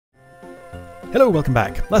Hello, welcome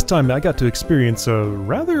back. Last time I got to experience a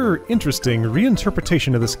rather interesting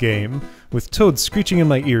reinterpretation of this game, with Toad screeching in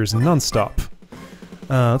my ears non-stop.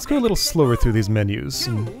 Let's go a little slower through these menus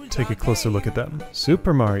and take a closer look at them.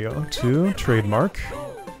 Super Mario 2, trademark.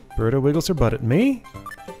 Birdo wiggles her butt at me.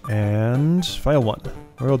 And File 1.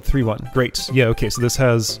 World 3-1. Great. Yeah, okay, so this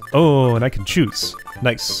has... Oh, and I can choose.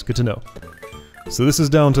 Nice. Good to know. So this is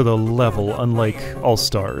down to the level, unlike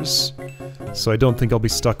All-Stars. So I don't think I'll be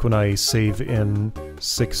stuck when I save in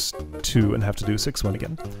 6-2 and have to do 6-1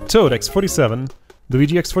 again. Toad X47.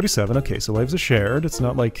 Luigi X47. Okay, so lives are shared. It's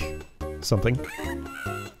not like something.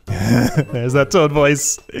 There's that Toad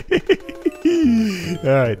voice.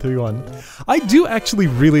 Alright, 3-1. I do actually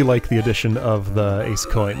really like the addition of the ace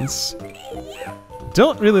coins.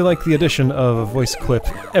 Don't really like the addition of a voice clip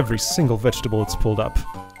every single vegetable that's pulled up.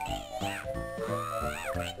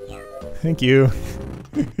 Thank you.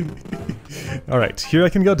 Alright, here I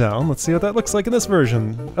can go down. Let's see what that looks like in this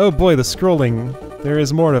version. Oh boy, the scrolling. There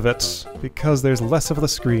is more of it, because there's less of the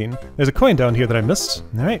screen. There's a coin down here that I missed.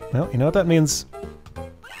 Alright, well, you know what that means.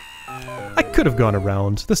 I could have gone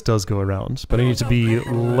around. This does go around, but I need to be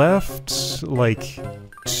left, like,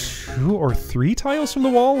 2 or 3 tiles from the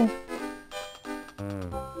wall?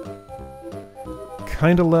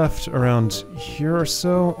 Kinda left around here or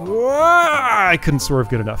so. I couldn't swerve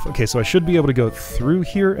good enough. Okay, so I should be able to go through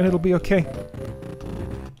here and it'll be okay.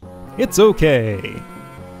 It's okay!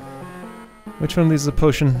 Which one of these is a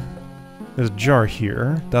potion? There's a jar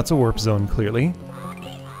here. That's a warp zone, clearly.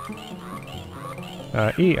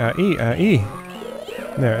 E.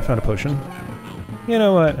 There, I found a potion. You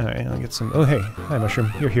know what? Alright, I'll get some... Oh, hey. Hi,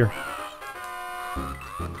 Mushroom. You're here.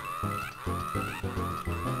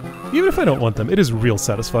 Even if I don't want them, it is real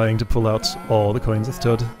satisfying to pull out all the coins with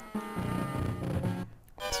Toad.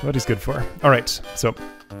 That's what he's good for. Alright, so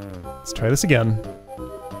let's try this again.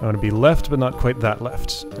 I want to be left, but not quite that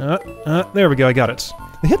left. There we go, I got it.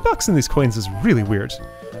 The hitbox in these coins is really weird.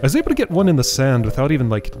 I was able to get one in the sand without even,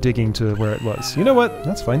 like, digging to where it was. You know what?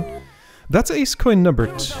 That's fine. That's ace coin number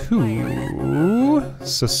 2.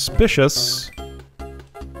 Suspicious.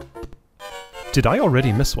 Did I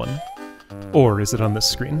already miss one? Or is it on this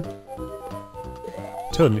screen?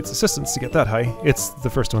 Toad needs assistance to get that high. It's the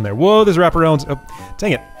first one there. Whoa, there's a wraparound. Oh,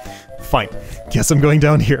 dang it. Fine. Guess I'm going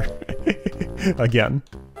down here. Again.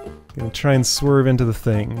 Gonna try and swerve into the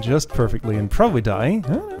thing just perfectly and probably die.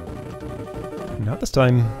 Not this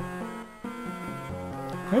time.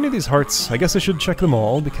 Any of these hearts, I guess I should check them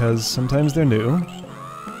all because sometimes they're new.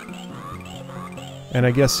 And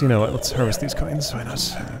I guess, you know what, let's harvest these coins. Why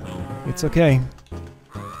not? It's okay.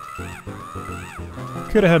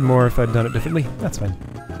 Could have had more if I'd done it differently. That's fine.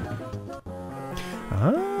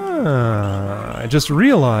 I just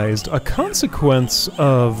realized a consequence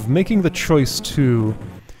of making the choice to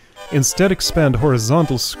instead expand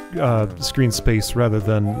horizontal screen space rather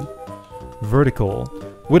than vertical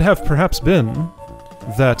would have perhaps been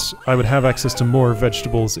that I would have access to more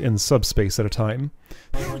vegetables in subspace at a time.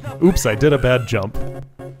 Oops, I did a bad jump.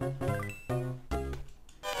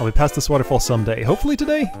 I'll be past this waterfall someday. Hopefully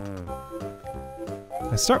today?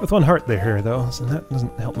 I start with one heart there, though, so that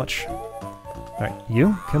doesn't help much. Alright,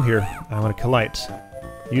 you, come here. I want to collide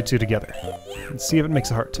you two together. Let's see if it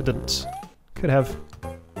makes a heart. It didn't. Could have.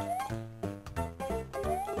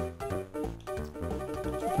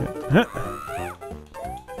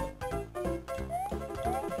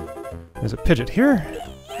 There's a Pidgeot here.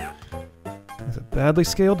 There's a badly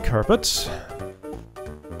scaled carpet.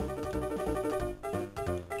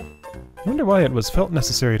 I wonder why it was felt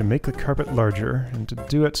necessary to make the carpet larger, and to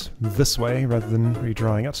do it this way rather than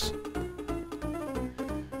redrawing it.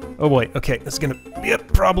 Oh boy, okay, this is gonna be a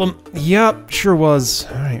problem. Yeah, sure was.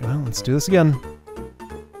 Alright, well, let's do this again.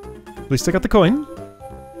 At least I got the coin.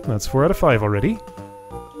 That's 4 out of 5 already.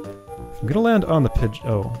 If I'm gonna land on the Pidgeot...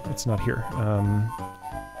 Oh, it's not here.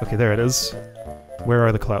 Okay, there it is. Where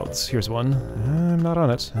are the clouds? Here's one. I'm not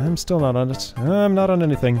on it. I'm still not on it. I'm not on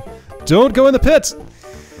anything. Don't go in the pit!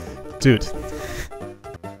 Dude.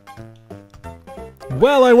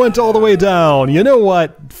 Well, I went all the way down. You know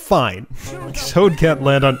what? Fine. Toad can't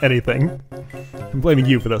land on anything. I'm blaming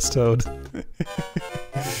you for this, Toad.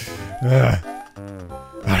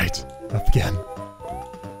 Alright, up again.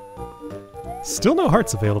 Still no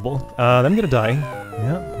hearts available. I'm gonna die.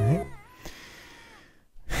 Yeah, right.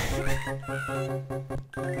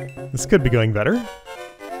 This could be going better.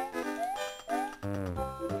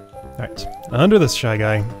 Alright, under this shy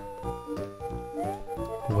guy.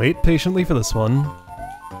 Wait patiently for this one.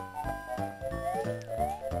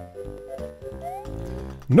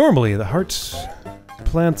 Normally, the heart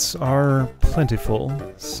plants are plentiful.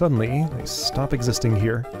 Suddenly, they stop existing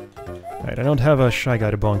here. Alright, I don't have a Shy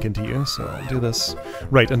Guy to bonk into you, so I'll do this.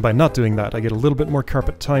 Right, and by not doing that, I get a little bit more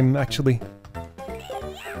carpet time, actually.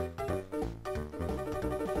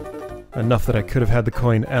 Enough that I could have had the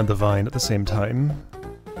coin and the vine at the same time.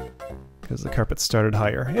 Because the carpet started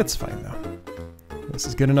higher. It's fine, though. This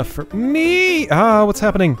is good enough for me! Ah, what's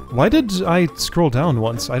happening? Why did I scroll down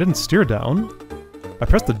once? I didn't steer down. I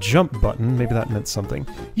pressed the jump button. Maybe that meant something.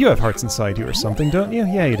 You have hearts inside you or something, don't you?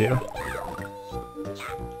 Yeah, you do.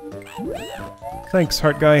 Thanks,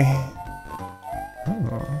 heart guy. Oh,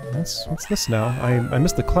 what's this now? I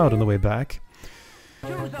missed the cloud on the way back.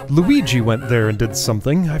 Luigi went there and did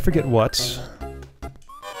something. I forget what.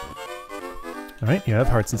 Alright, you have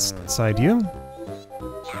hearts inside you.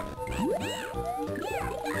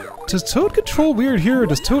 Does Toad control weird here?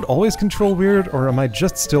 Does Toad always control weird? Or am I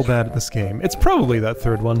just still bad at this game? It's probably that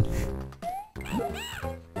third one.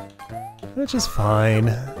 Which is fine.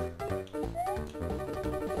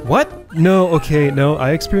 What? No, okay, no,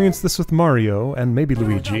 I experienced this with Mario, and maybe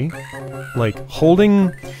Luigi. Like,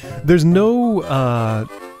 holding... There's no,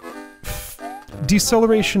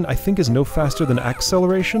 deceleration, I think, is no faster than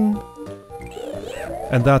acceleration.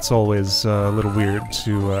 And that's always a little weird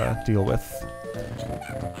to deal with.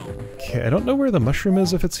 Okay, I don't know where the mushroom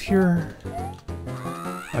is, if it's here.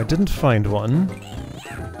 I didn't find one.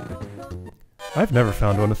 I've never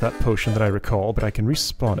found one with that potion that I recall, but I can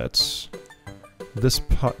respawn it. This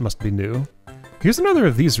pot must be new. Here's another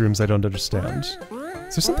of these rooms I don't understand.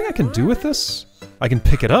 Is there something I can do with this? I can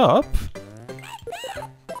pick it up,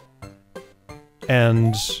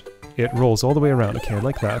 and it rolls all the way around. Okay, I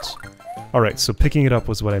like that. Alright, so picking it up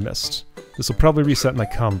was what I missed. This will probably reset my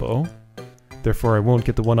combo. Therefore, I won't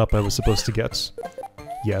get the one-up I was supposed to get.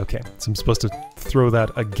 Yeah, okay. So I'm supposed to throw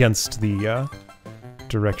that against the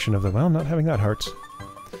direction of the... Well, not having that heart.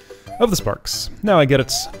 Of the sparks. Now I get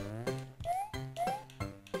it.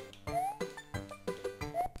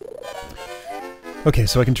 Okay,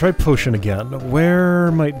 so I can try potion again.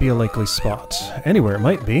 Where might be a likely spot? Anywhere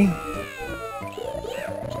might be.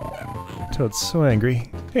 Toad's so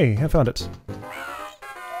angry. Hey, I found it.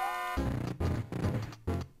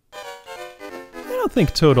 I don't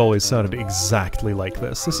think Toad always sounded exactly like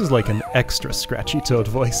this. This is like an extra scratchy Toad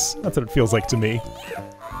voice. That's what it feels like to me.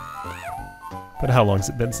 But how long has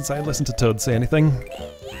it been since I listened to Toad say anything?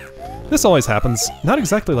 This always happens. Not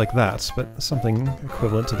exactly like that, but something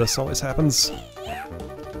equivalent to this always happens.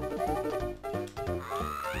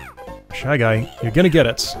 Shy Guy, you're gonna get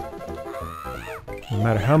it. No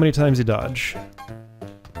matter how many times you dodge.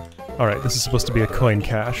 Alright, this is supposed to be a coin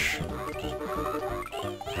cache.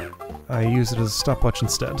 I use it as a stopwatch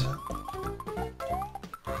instead.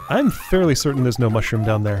 I'm fairly certain there's no mushroom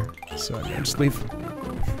down there, so I'm gonna just leave.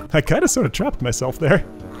 I kinda sorta trapped myself there.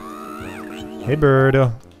 Hey,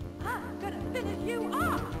 birdo.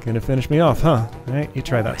 Gonna finish me off, huh? Alright, you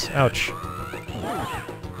try that. Ouch.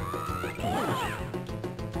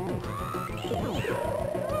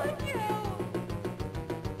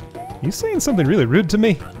 You saying something really rude to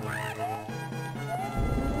me?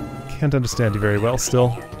 Can't understand you very well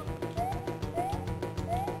still.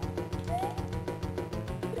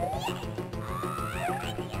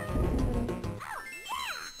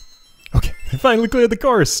 Okay, I finally cleared the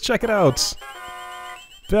course! Check it out!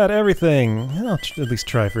 Bet everything! I'll at least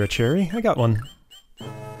try for a cherry. I got one.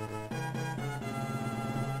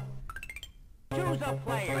 Choose a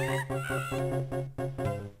player.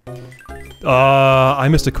 I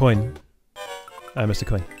missed a coin. I missed a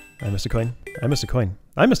coin. I missed a coin. I missed a coin.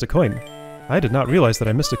 I missed a coin. I did not realize that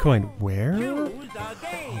I missed a coin. Where?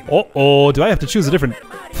 Uh-oh, do I have to choose a different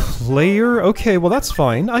player? Okay, well that's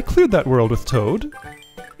fine. I cleared that world with Toad.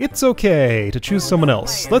 It's okay to choose someone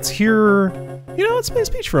else. Let's hear... You know, let's play a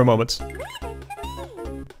speech for a moment.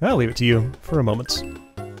 I'll leave it to you for a moment.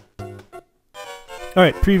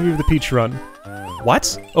 Alright, preview of the Peach Run.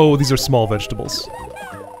 What? Oh, these are small vegetables.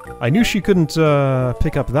 I knew she couldn't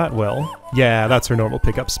pick up that well. Yeah, that's her normal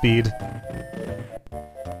pickup speed.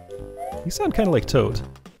 You sound kind of like Toad.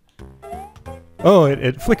 Oh,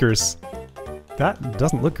 it flickers. That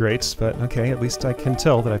doesn't look great, but okay, at least I can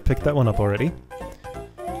tell that I picked that one up already.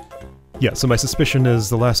 Yeah, so my suspicion is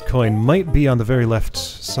the last coin might be on the very left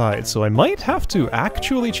side, so I might have to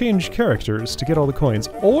actually change characters to get all the coins.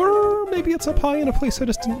 Or maybe it's up high in a place I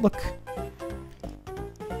just didn't look.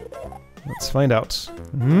 Let's find out.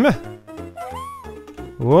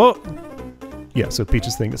 Whoa! Yeah, so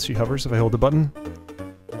Peach's thing is she hovers if I hold the button.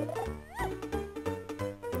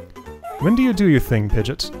 When do you do your thing,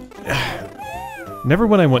 Pidgeot? Never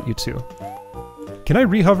when I want you to. Can I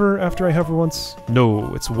re-hover after I hover once?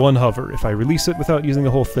 No, it's one hover. If I release it without using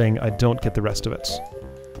the whole thing, I don't get the rest of it.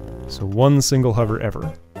 So one single hover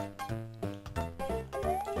ever.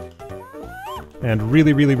 And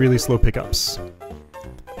really, really, really slow pickups.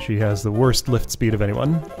 She has the worst lift speed of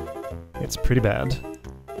anyone. It's pretty bad.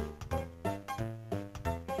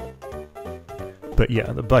 But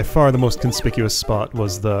yeah, by far the most conspicuous spot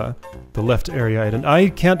was the left area. I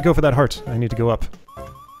can't go for that heart. I need to go up.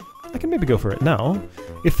 I can maybe go for it now.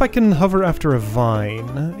 If I can hover after a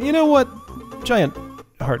vine. You know what? Giant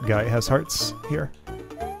heart guy has hearts here.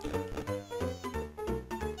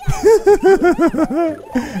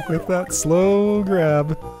 With that slow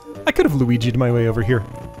grab. I could have Luigi'd my way over here.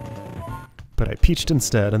 But I peached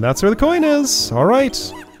instead, and that's where the coin is!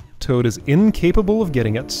 Alright! Toad is incapable of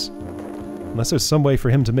getting it. Unless there's some way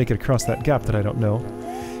for him to make it across that gap that I don't know.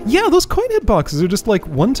 Yeah, those coin hitboxes are just like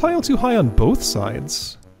one tile too high on both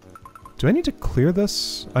sides. Do I need to clear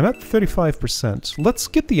this? I'm at 35%. Let's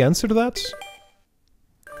get the answer to that.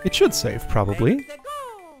 It should save, probably.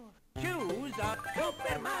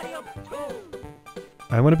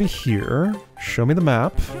 I want to be here. Show me the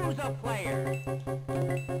map.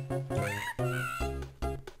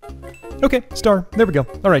 Okay, star. There we go.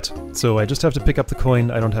 Alright, so I just have to pick up the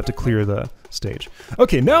coin. I don't have to clear the stage.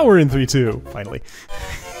 Okay, now we're in 3-2, finally.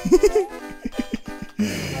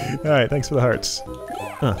 Alright, thanks for the hearts.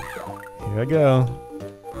 Here I go.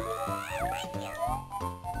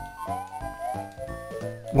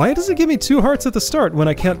 Why does it give me 2 hearts at the start when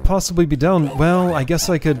I can't possibly be down? Well, I guess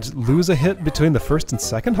I could lose a hit between the first and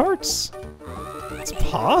second hearts? It's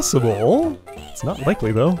possible. It's not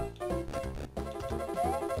likely, though.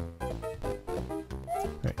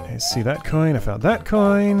 Right, I see that coin. I found that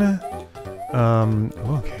coin.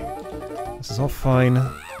 Okay. This is all fine.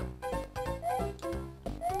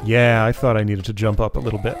 Yeah, I thought I needed to jump up a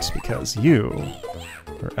little bit because you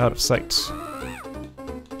were out of sight.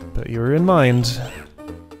 But you were in mind.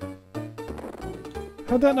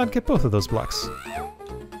 How'd that not get both of those blocks?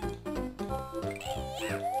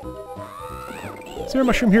 Is there a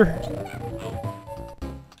mushroom here?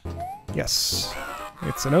 Yes.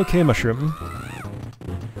 It's an okay mushroom.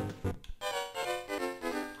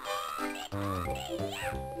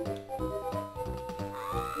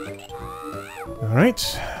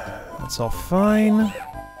 Alright. That's all fine.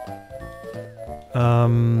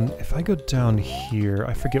 If I go down here,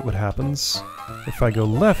 I forget what happens. If I go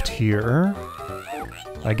left here,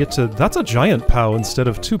 I get to... That's a giant POW instead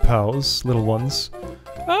of 2 POWs, little ones.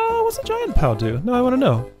 What's a giant POW do? No, I want to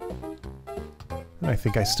know. I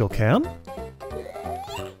think I still can.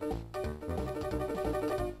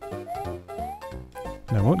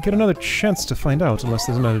 And I won't get another chance to find out unless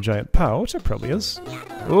there's another giant POW, which there probably is.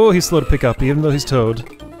 Oh, he's slow to pick up, even though he's Toad.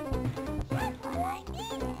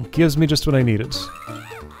 Gives me just what I needed.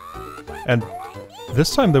 And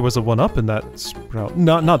this time there was a 1-up in that sprout.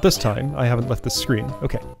 Not this time. I haven't left the screen.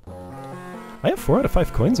 Okay. I have 4 out of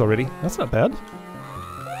 5 coins already. That's not bad.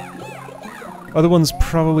 Other one's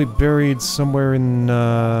probably buried somewhere in,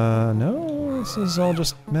 no? This is all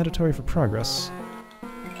just mandatory for progress.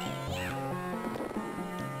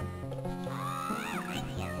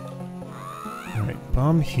 Alright,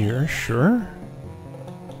 bomb here, sure.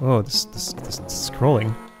 Oh, this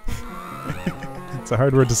scrolling. It's a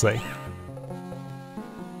hard word to say.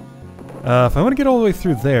 If I want to get all the way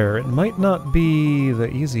through there, it might not be the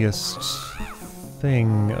easiest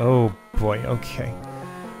thing. Oh boy, okay.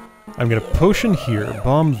 I'm gonna potion here,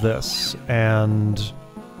 bomb this, and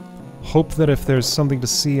hope that if there's something to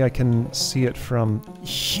see, I can see it from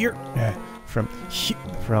here. From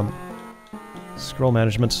scroll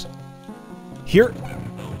management. Here!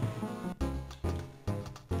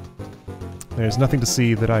 There's nothing to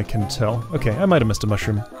see that I can tell. Okay, I might have missed a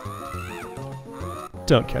mushroom.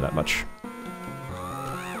 Don't care that much.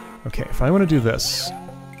 Okay, if I want to do this...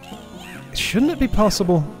 Shouldn't it be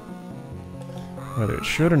possible? Whether it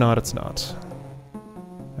should or not, it's not.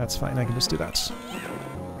 That's fine, I can just do that.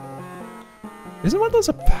 Isn't one of those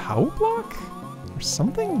a POW block? Or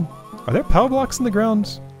something? Are there POW blocks in the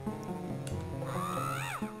ground?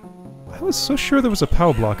 I was so sure there was a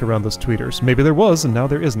POW block around those tweeters. Maybe there was, and now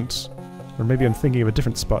there isn't. Or maybe I'm thinking of a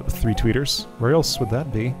different spot with 3 tweeters. Where else would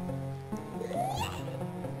that be?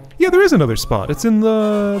 Yeah, there is another spot. It's in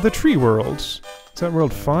the tree world. Is that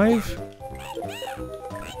world 5?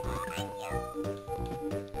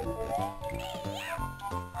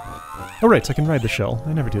 Oh right, I can ride the shell.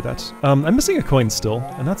 I never do that. I'm missing a coin still,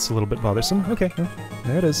 and that's a little bit bothersome. Okay,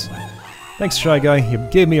 there it is. Thanks, Shy Guy. You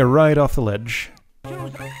gave me a ride off the ledge.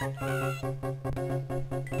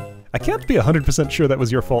 I can't be 100% sure that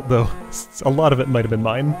was your fault, though. A lot of it might have been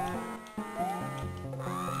mine.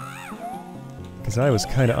 Because I was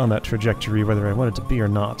kind of on that trajectory, whether I wanted to be or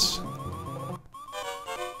not.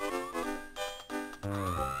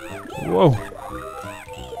 Whoa.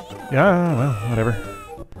 Yeah, well, whatever.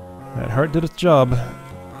 That heart did its job.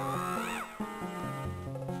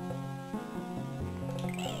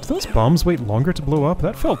 Do those bombs wait longer to blow up?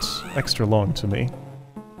 That felt extra long to me.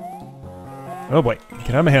 Oh boy,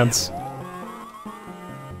 get out of my hands.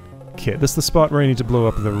 Okay, this is the spot where I need to blow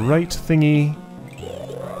up the right thingy.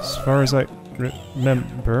 As far as I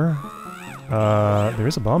remember. There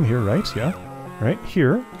is a bomb here, right? Yeah. Right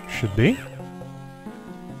here. Should be.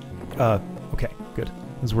 Okay, good.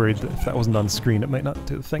 I was worried that if that wasn't on screen, it might not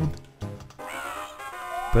do the thing.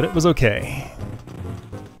 But it was okay.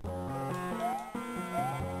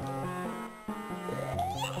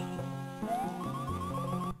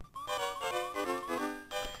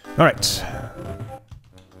 Alright.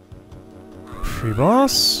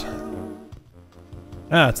 Pre-boss.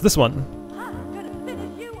 Ah, it's this one.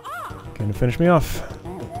 Gonna finish me off.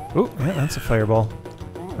 Oh, yeah, that's a fireball.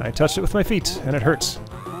 I touched it with my feet, and it hurts.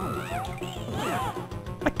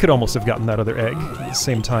 I could almost have gotten that other egg at the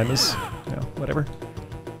same time as... yeah, whatever.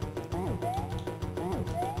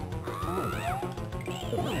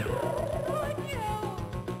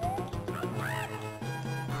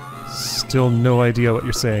 Still no idea what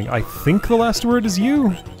you're saying. I think the last word is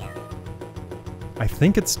you. I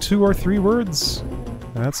think it's 2 or 3 words.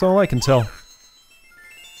 That's all I can tell.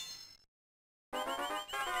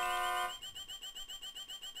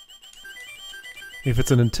 If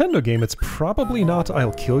it's a Nintendo game, it's probably not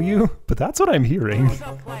I'll kill you, but that's what I'm hearing.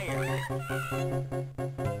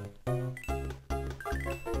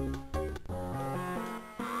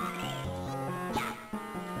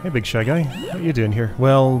 Hey, big shy guy. What are you doing here?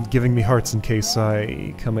 Well, giving me hearts in case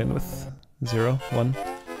I come in with 0, 1.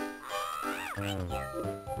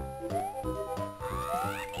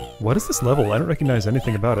 What is this level? I don't recognize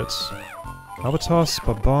anything about it. Albatos,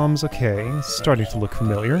 bombs, okay. It's starting to look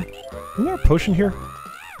familiar. Isn't there a potion here?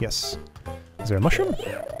 Yes. Is there a mushroom?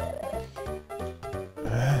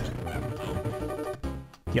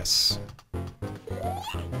 Yes.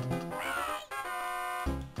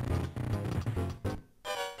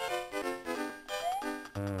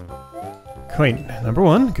 Coin number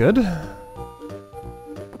 1, good.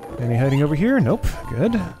 Any hiding over here? Nope,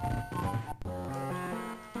 good.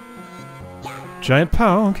 Giant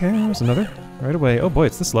POW, okay, there's another. Right away. Oh boy,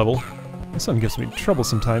 it's this level. This one gives me trouble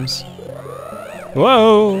sometimes.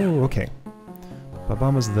 Whoa! Okay.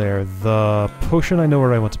 Babama's there. The potion I know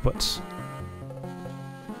where I want to put.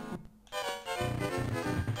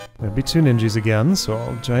 There'll be 2 ninjas again, so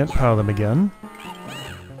I'll giant POW them again.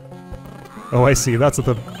 Oh, I see. That's what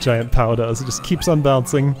the giant POW does. It just keeps on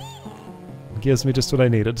bouncing. It gives me just what I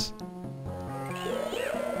needed.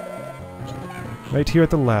 Right here at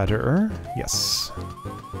the ladder. Yes.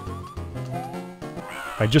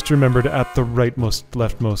 I just remembered at the rightmost,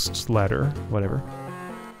 leftmost ladder. Whatever.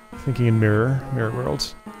 Thinking in mirror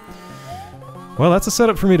world. Well, that's a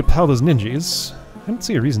setup for me to POW those ninjas. I don't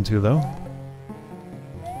see a reason to, though.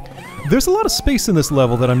 There's a lot of space in this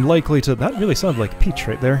level that I'm likely to... That really sounded like Peach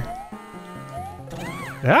right there.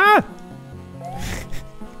 Ah!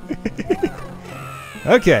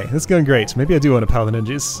 Okay, that's going great. Maybe I do want to POW the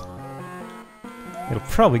ninjas. It'll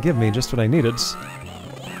probably give me just what I needed.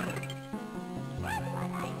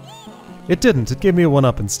 It didn't. It gave me a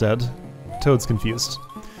 1-up instead. Toad's confused.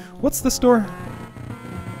 What's this door?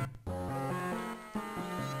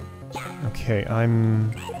 Okay,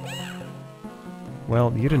 I'm...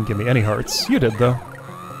 Well, you didn't give me any hearts. You did, though.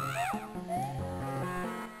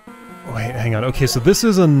 Wait, hang on. Okay, so this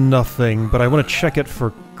is a nothing, but I want to check it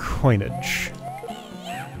for coinage.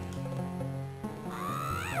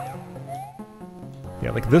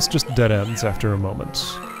 Yeah, like this just dead ends after a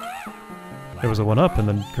moment. There was a 1-up and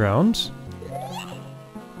then ground.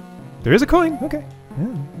 There is a coin! Okay. Yeah,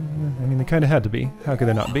 I mean, they kind of had to be. How could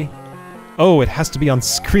there not be? Oh, it has to be on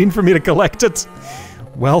screen for me to collect it!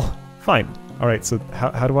 Well, fine. Alright, so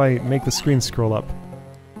how do I make the screen scroll up?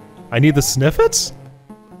 I need to sniff it?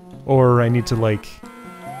 Or I need to, like...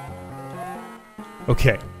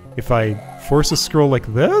 Okay, if I force a scroll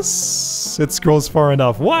like this, it scrolls far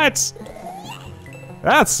enough. What?!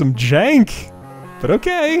 That's some jank! But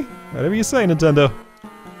okay, whatever you say, Nintendo.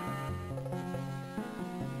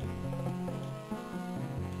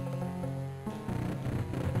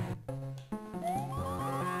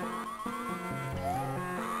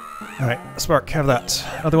 Alright, Spark, have that.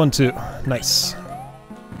 Other one too. Nice.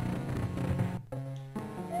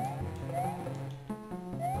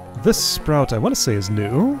 This sprout, I want to say, is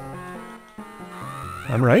new.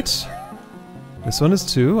 I'm right. This one is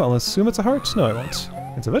 2. I'll assume it's a heart. No, I won't.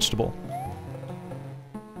 It's a vegetable.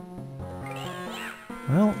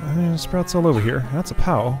 Well, there's sprouts all over here. That's a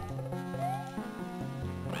POW.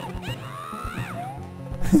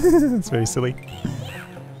 It's very silly.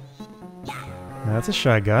 That's a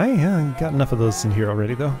shy guy. Yeah, got enough of those in here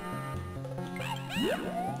already, though.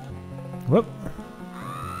 Whoop.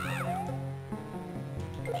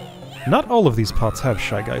 Not all of these pots have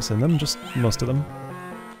shy guys in them, just most of them.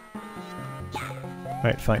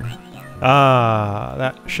 Alright, fine. Ah,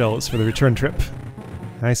 that shell is for the return trip.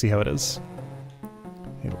 I see how it is.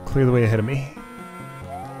 It'll clear the way ahead of me.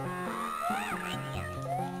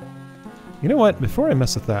 You know what? Before I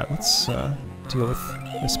mess with that, let's deal with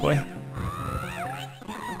this boy.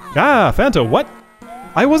 Ah, Phanto, what?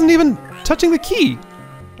 I wasn't even touching the key!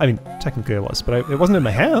 I mean, technically I was, but it wasn't in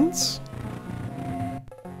my hands.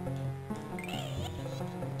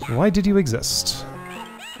 Why did you exist?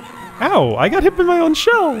 Ow! I got hit by my own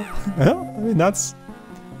shell! Well, I mean, that's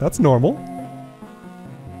normal.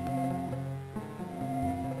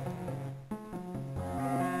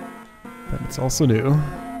 But it's also new.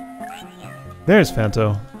 There's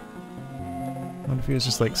Phanto. I wonder if he was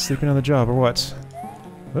just like sleeping on the job or what.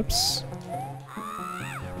 Whoops.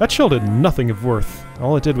 That shell did nothing of worth.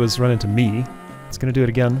 All it did was run into me. It's gonna do it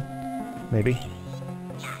again. Maybe.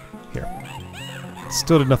 Here.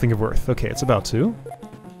 Still did nothing of worth. Okay, it's about to.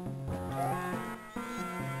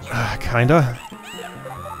 Kinda.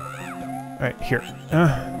 Alright, here.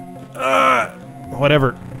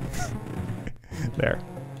 Whatever. There.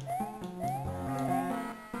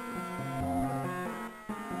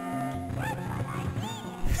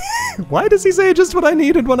 Why does he say just what I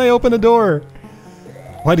needed when I open a door?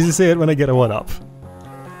 Why does he say it when I get a 1-up?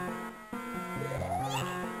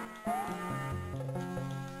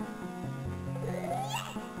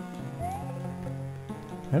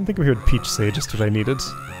 I didn't think we heard Peach say just what I needed.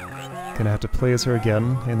 Gonna have to play as her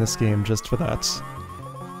again in this game just for that.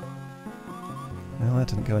 Well, that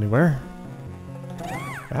didn't go anywhere.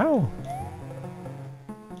 Ow!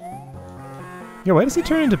 Yeah, why does he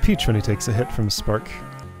turn into Peach when he takes a hit from Spark?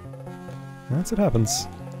 That's what happens.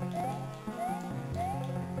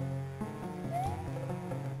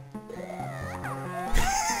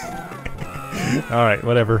 Alright,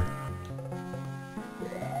 whatever.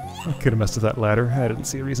 I could have messed with that ladder. I didn't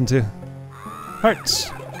see a reason to.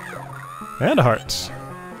 Heart! And a heart.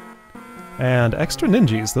 And extra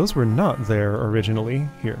ninjas. Those were not there originally.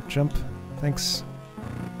 Here, jump. Thanks.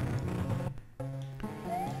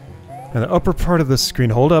 And the upper part of this screen,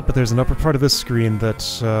 hold up, but there's an upper part of this screen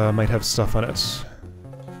that might have stuff on it.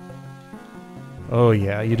 Oh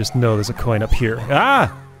yeah, you just know there's a coin up here.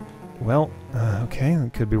 Ah! Well, okay,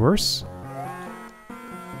 it could be worse.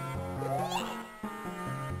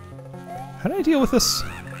 How do I deal with this?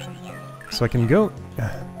 So I can go...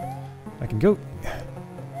 I can go...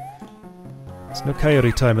 There's no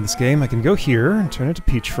coyote time in this game. I can go here and turn into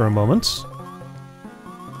Peach for a moment.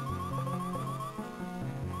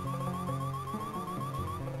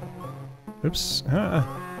 Oops. There's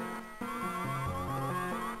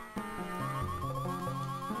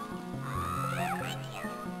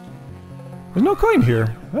no coin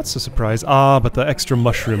here. That's a surprise. Ah, but the extra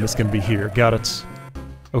mushroom is gonna be here. Got it.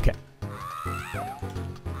 Okay.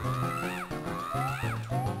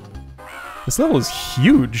 This level is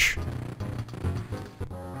huge.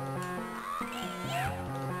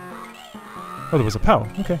 Oh, there was a POW.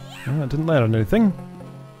 Okay. Well, it didn't land on anything.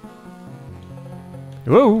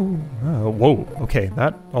 Whoa! Whoa. Okay,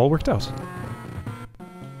 that all worked out.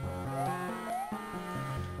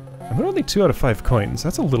 And there are only 2 out of 5 coins.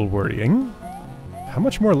 That's a little worrying. How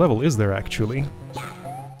much more level is there, actually?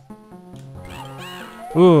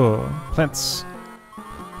 Ooh, plants.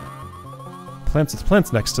 Plants with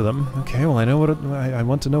plants next to them. Okay, well I know what I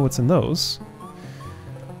want to know what's in those.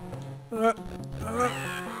 There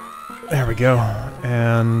we go.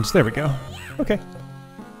 And there we go. Okay.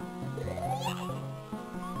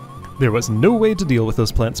 There was no way to deal with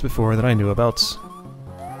those plants before that I knew about.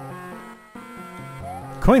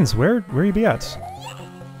 Coins, where you be at?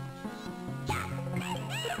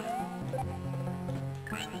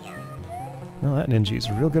 Well, that ninja's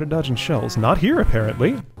real good at dodging shells. Not here,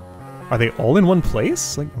 apparently. Are they all in one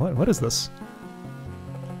place? Like, what is this?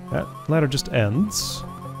 That ladder just ends.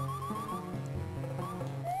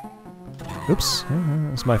 Oops,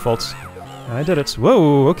 that was my fault. I did it.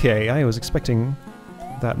 Whoa, okay, I was expecting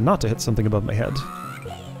that not to hit something above my head.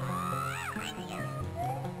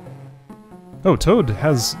 Oh, Toad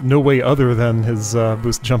has no way other than his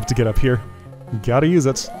boost jump to get up here. Gotta use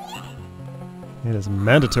it. It is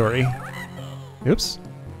mandatory. Oops.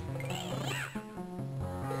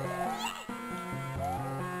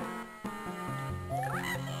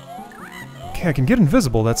 Okay, I can get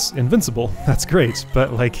invisible, that's invincible. That's great,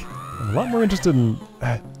 but like, I'm a lot more interested in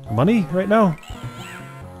money right now.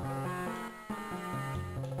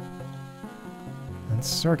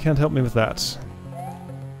 Star can't help me with that.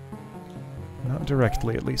 Not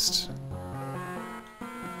directly, at least.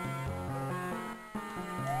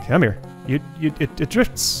 Come here. It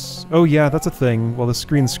drifts. Oh yeah, that's a thing. While the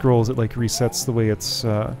screen scrolls, it like resets the way it's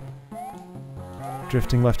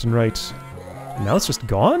drifting left and right. And now it's just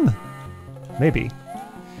gone? Maybe.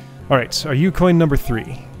 Alright, are you coin number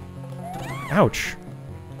 3? Ouch.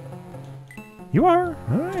 You are?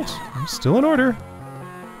 Alright, I'm still in order.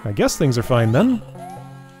 I guess things are fine then.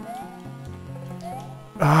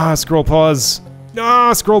 Ah, scroll pause.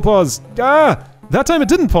 Ah, scroll pause. Ah! That time it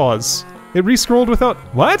didn't pause. It re-scrolled without...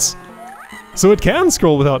 What? So it can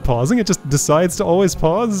scroll without pausing, it just decides to always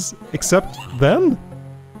pause, except then?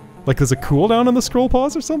 Like there's a cooldown on the scroll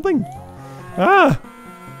pause or something? Ah!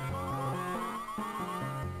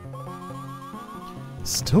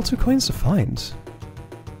 Still 2 coins to find.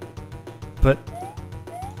 But...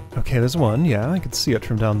 Okay, there's one, yeah, I can see it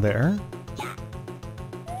from down there.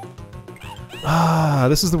 Ah,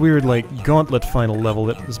 this is the weird, like, gauntlet final level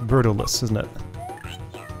that is Birdo-less, isn't it?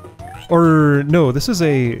 Or, no, this is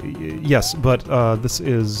a... Yes, but, this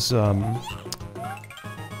is, Who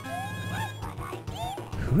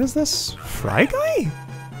is this? Fry Guy?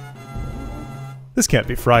 This can't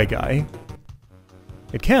be Fry Guy.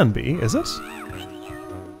 It can be, is it?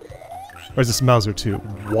 Or is this Mauser 2?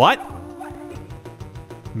 What?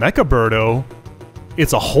 Mecha Birdo?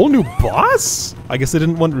 It's a whole new boss? I guess they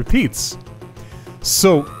didn't want repeats.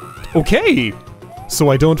 So, okay! So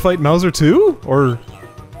I don't fight Mauser 2? Or...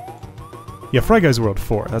 Yeah, Fry Guy's World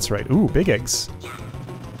 4, that's right. Ooh, big eggs.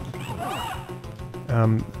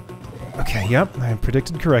 Okay, yep, I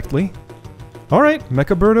predicted correctly. Alright,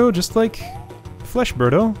 Mecha Birdo, just like Flesh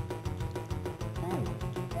Birdo.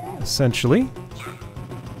 Essentially.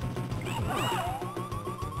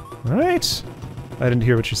 Alright. I didn't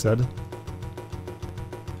hear what you said.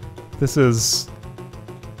 This is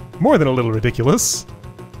more than a little ridiculous.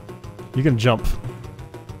 You can jump.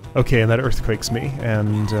 Okay, and that earthquakes me,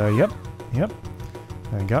 and yep. Yep.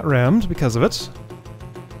 I got rammed because of it.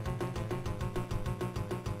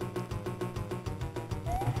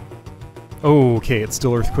 Okay, it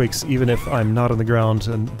still earthquakes even if I'm not on the ground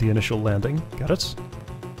in the initial landing. Got it?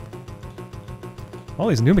 All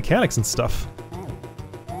these new mechanics and stuff.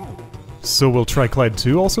 So will Triclide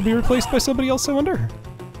 2 also be replaced by somebody else, I wonder?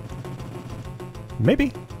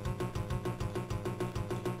 Maybe.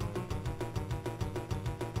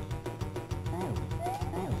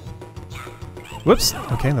 Whoops!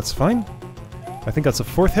 Okay, that's fine. I think that's a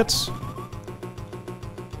 4th hit.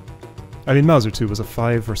 I mean, Mauser 2 was a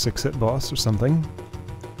 5 or 6 hit boss or something.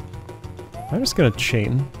 I'm just gonna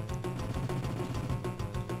chain.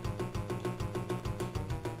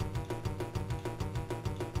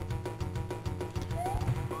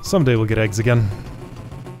 Someday we'll get eggs again.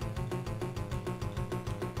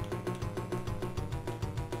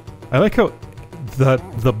 I like how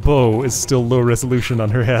the bow is still low resolution on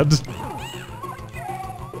her head.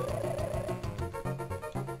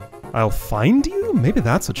 I'll find you? Maybe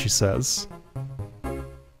that's what she says.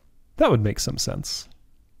 That would make some sense.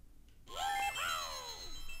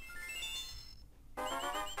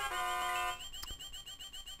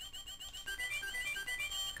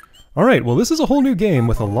 Alright, well this is a whole new game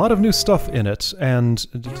with a lot of new stuff in it, and...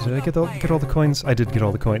 Did I get all the coins? I did get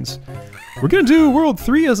all the coins. We're gonna do World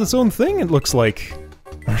 3 as its own thing, it looks like.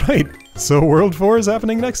 Alright, so World 4 is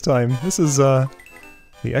happening next time. This is, the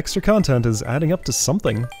extra content is adding up to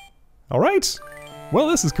something. Alright! Well,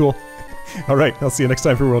 this is cool. Alright, I'll see you next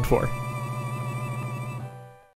time for World 4.